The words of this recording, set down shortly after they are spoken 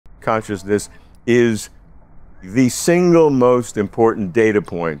consciousness is the single most important data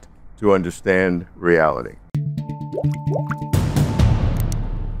point to understand reality.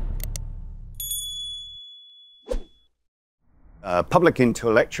 Public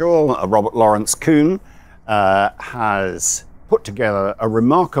intellectual Robert Lawrence Kuhn has put together a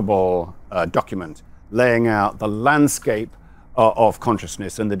remarkable document laying out the landscape of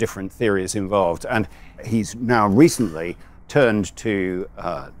consciousness and the different theories involved. And he's now recently turned to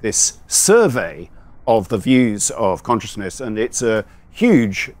this survey of the views of consciousness, and it's a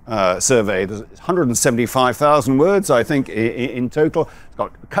huge survey. There's 175,000 words, I think, in total. It's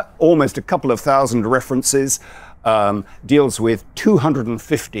got almost a couple of thousand references, deals with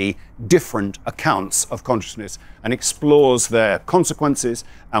 250 different accounts of consciousness and explores their consequences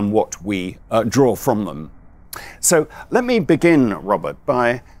and what we draw from them. So let me begin, Robert,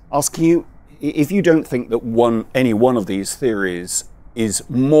 by asking you if you don't think that any one of these theories is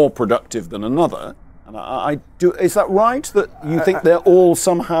more productive than another. And I do. Is that right? That you think they're all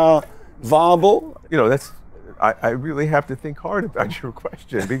somehow viable? You know, I really have to think hard about your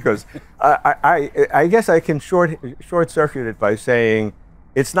question, because I guess I can short circuit it by saying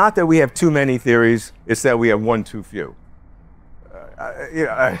it's not that we have too many theories; it's that we have one too few. You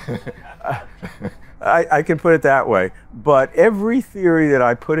know, I can put it that way. But every theory that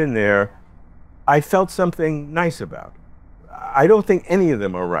I put in there, I felt something nice about. I don't think any of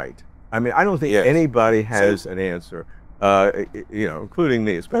them are right. I mean, I don't think anybody has an answer, you know, including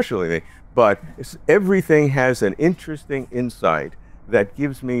me, especially me. But everything has an interesting insight that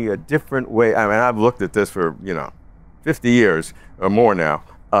gives me a different way. I mean, I've looked at this for, 50 years or more now,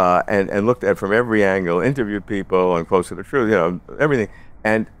 and looked at it from every angle, interviewed people, and close to the truth, everything.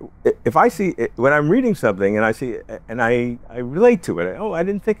 And if I see, when I'm reading something and I see, and I relate to it, oh, I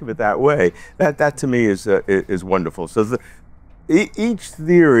didn't think of it that way. That to me is wonderful. So each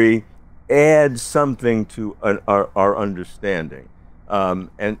theory adds something to our understanding.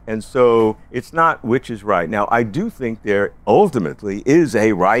 And so it's not which is right. Now, I do think there ultimately is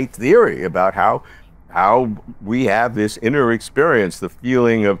a right theory about how we have this inner experience, the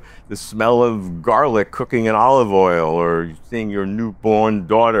feeling of the smell of garlic cooking in olive oil, or seeing your newborn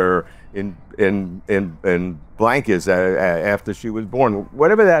daughter in blankets after she was born.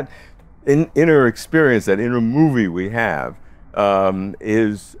 Whatever that inner experience, that inner movie we have,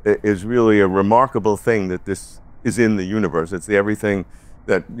 is really a remarkable thing that this is in the universe. It's everything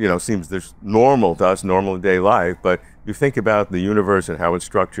that seems there's normal to us, normal day life, but you think about the universe and how it's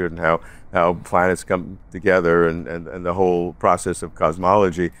structured and how planets come together and the whole process of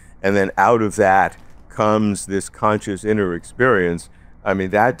cosmology, and then out of that comes this conscious inner experience. I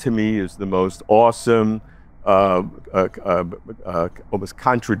mean, that to me is the most awesome almost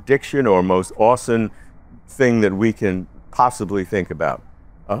contradiction or most awesome thing that we can possibly think about.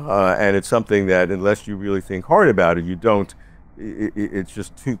 And it's something that unless you really think hard about it, you don't, it's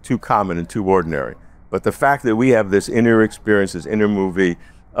just too common and too ordinary. But the fact that we have this inner experience, this inner movie,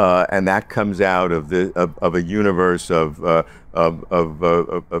 and that comes out of a universe of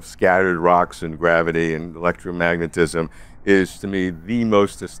scattered rocks and gravity and electromagnetism is, to me, the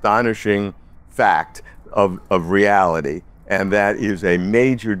most astonishing fact of reality. And that is a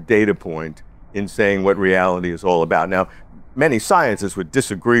major data point in saying what reality is all about. Now, many scientists would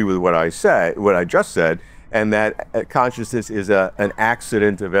disagree with what I just said, and that consciousness is an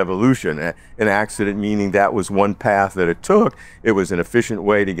accident of evolution. An accident meaning that was one path that it took. It was an efficient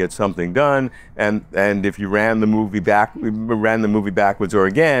way to get something done, and if you ran the movie backwards or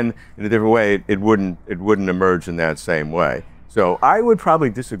again in a different way, it wouldn't emerge in that same way. So I would probably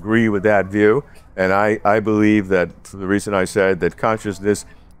disagree with that view, and I believe that, for the reason I said, that consciousness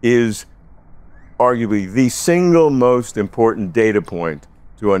is arguably the single most important data point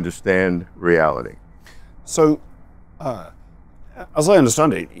to understand reality. So, as I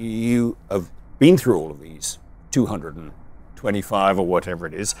understand it, you have been through all of these 225 or whatever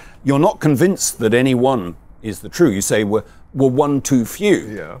it is. You're not convinced that any one is the true. You say we're one too few.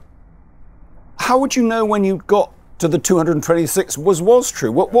 Yeah. How would you know when you got to the 226 was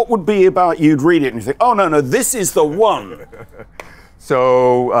true? What would be about you'd read it and you think, oh no, this is the one?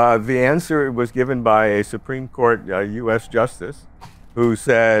 So the answer was given by a Supreme Court U.S. justice who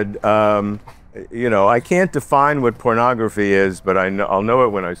said, I can't define what pornography is, but I'll know it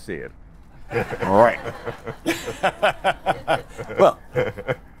when I see it. All right. Well,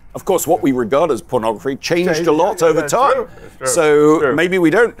 of course, what we regard as pornography changed a lot over time. True. So maybe we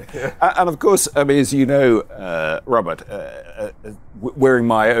don't. And of course, I mean, as you know, Robert, wearing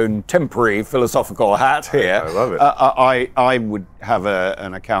my own temporary philosophical hat here, I love it. I would have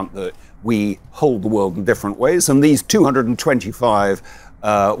an account that we hold the world in different ways, and these 225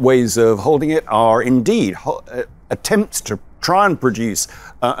 ways of holding it are indeed attempts to try and produce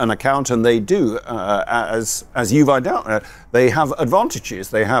an account, and they do, as you've identified, they have advantages,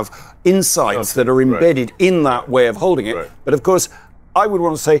 they have insights that are embedded in that way of holding it. But of course, I would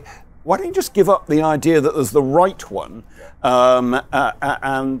want to say, why don't you just give up the idea that there's the right one, but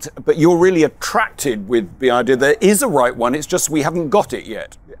you're really attracted with the idea there is a right one, it's just we haven't got it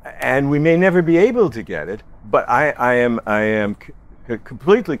yet. And we may never be able to get it, but I am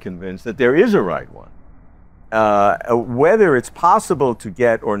completely convinced that there is a right one. Whether it's possible to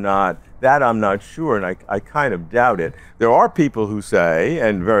get or not, that I'm not sure, and I kind of doubt it. There are people who say,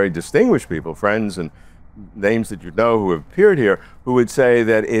 and very distinguished people, friends and names that you know who have appeared here, who would say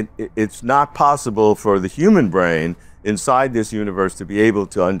that it's not possible for the human brain inside this universe to be able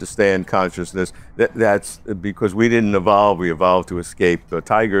to understand consciousness. That's because we didn't evolve. We evolved to escape the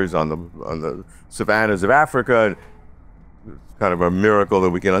tigers on the savannas of Africa. It's kind of a miracle that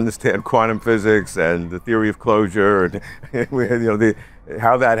we can understand quantum physics and the theory of closure. And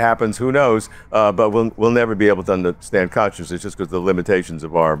how that happens, who knows? But we'll never be able to understand consciousness just because of the limitations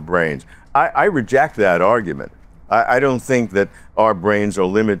of our brains. I reject that argument. I don't think that our brains are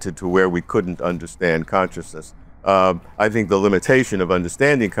limited to where we couldn't understand consciousness. I think the limitation of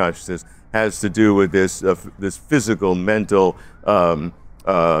understanding consciousness has to do with this physical, mental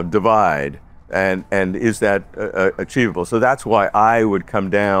divide, and is that achievable? So that's why I would come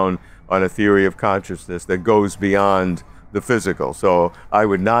down on a theory of consciousness that goes beyond the physical. So I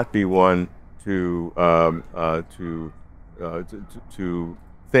would not be one to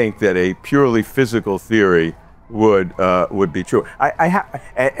think that a purely physical theory would be true.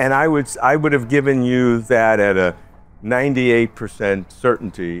 I would have given you that at a 98%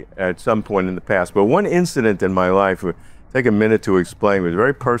 certainty at some point in the past. But one incident in my life, would take a minute to explain, was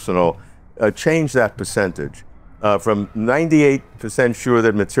very personal, changed that percentage from 98% sure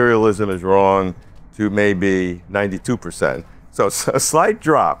that materialism is wrong to maybe 92%. So it's a slight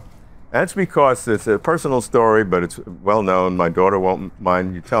drop. That's because it's a personal story, but it's well known. My daughter won't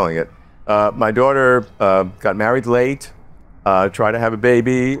mind you telling it. My daughter got married late, tried to have a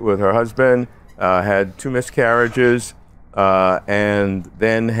baby with her husband, had 2 miscarriages, and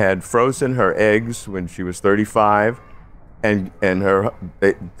then had frozen her eggs when she was 35, and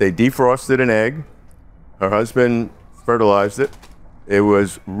they defrosted an egg. Her husband fertilized it. It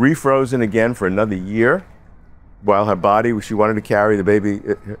was refrozen again for another year, while she wanted to carry the baby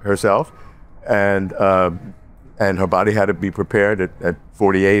herself, and her body had to be prepared at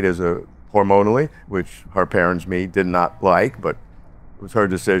 48 as a hormonally, which her parents, me, did not like, but it was her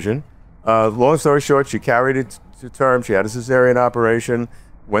decision. Long story short, she carried it to term. She had a cesarean operation,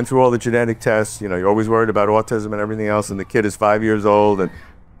 went through all the genetic tests. You're always worried about autism and everything else, and the kid is 5 years old and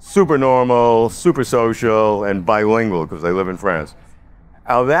super normal, super social, and bilingual because they live in France.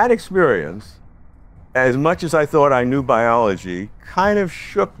 Now that experience, as much as I thought I knew biology, kind of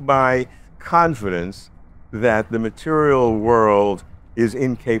shook my confidence that the material world is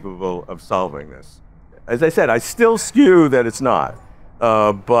incapable of solving this. As I said, I still skew that it's not,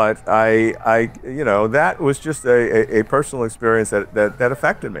 but that was just a personal experience that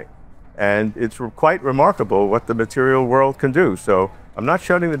affected me, and it's quite remarkable what the material world can do. So I'm not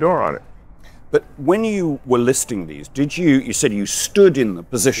shutting the door on it. But when you were listing these, you said you stood in the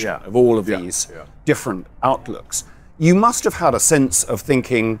position of all of these different outlooks. You must have had a sense of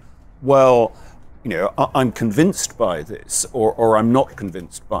thinking, well, I'm convinced by this, or I'm not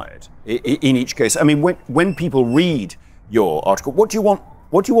convinced by it. In each case, I mean, when people read your article, what do you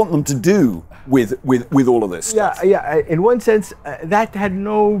want them to do with all of this stuff? Yeah. In one sense, that had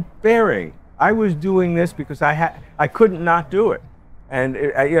no bearing. I was doing this because I couldn't not do it. And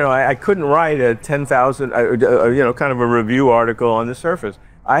I couldn't write a 10,000, kind of a review article on the surface.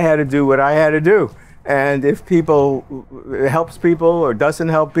 I had to do what I had to do. And if it helps people or doesn't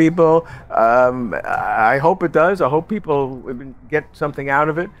help people, I hope it does. I hope people get something out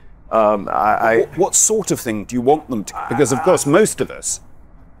of it. What sort of thing do you want them to? Because of course, most of us,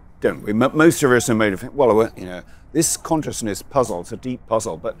 don't we? Most of us are made of, this consciousness puzzle, it's a deep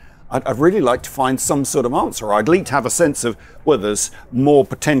puzzle, but I'd really like to find some sort of answer. I'd like to have a sense of, well, there's more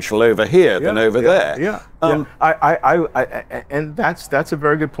potential over here than over there. And that's a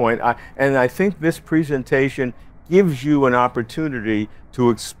very good point. And I think this presentation gives you an opportunity to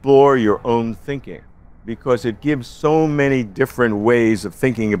explore your own thinking, because it gives so many different ways of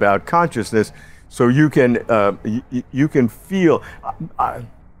thinking about consciousness. So you can feel.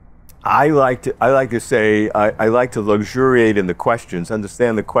 I like to say I like to luxuriate in the questions,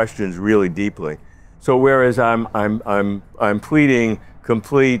 understand the questions really deeply. So whereas I'm pleading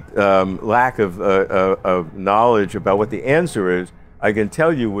complete lack of knowledge about what the answer is, I can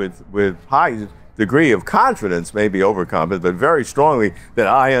tell you with high degree of confidence, maybe overconfidence, but very strongly, that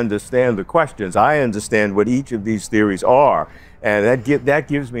I understand the questions. I understand what each of these theories are, and that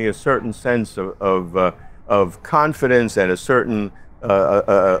gives me a certain sense of confidence and a certain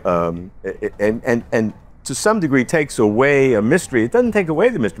and to some degree takes away a mystery. It doesn't take away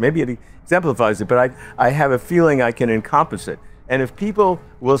the mystery. Maybe it exemplifies it, but I have a feeling I can encompass it. And if people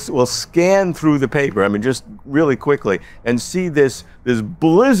will scan through the paper, I mean, just really quickly, and see this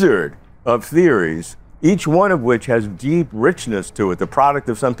blizzard of theories, each one of which has deep richness to it, the product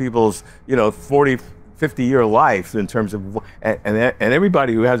of some people's, 40, 50-year life in terms of, and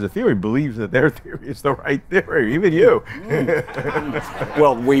everybody who has a theory believes that their theory is the right theory, even you.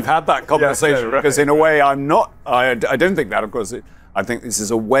 Well, we've had that conversation, right. because in a way I don't think that, of course. I think this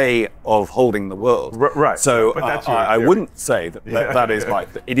is a way of holding the world. Right. So but that's I wouldn't say that is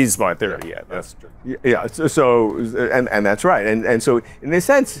it is my theory. Yeah, that's true. Yeah. So and that's right. And so in a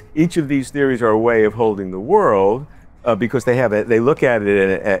sense, each of these theories are a way of holding the world, because they look at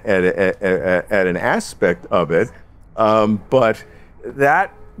it at an aspect of it, but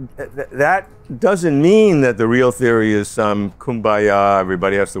that doesn't mean that the real theory is some kumbaya,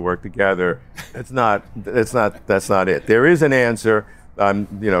 everybody has to work together. That's not it. There is an answer.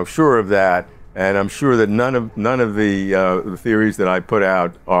 I'm sure of that, and I'm sure that none of the theories that I put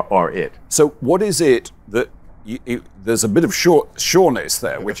out are it. So what is it that there's a bit of sureness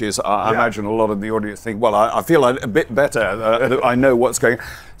there, which is I imagine a lot of the audience think, well, I feel a bit better. I know what's going on.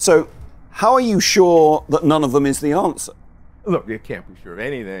 So how are you sure that none of them is the answer? Look, you can't be sure of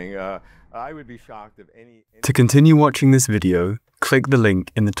anything. I would be shocked if any... To continue watching this video, click the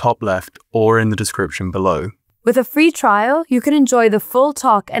link in the top left or in the description below. With a free trial, you can enjoy the full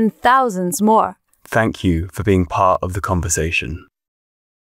talk and thousands more. Thank you for being part of the conversation.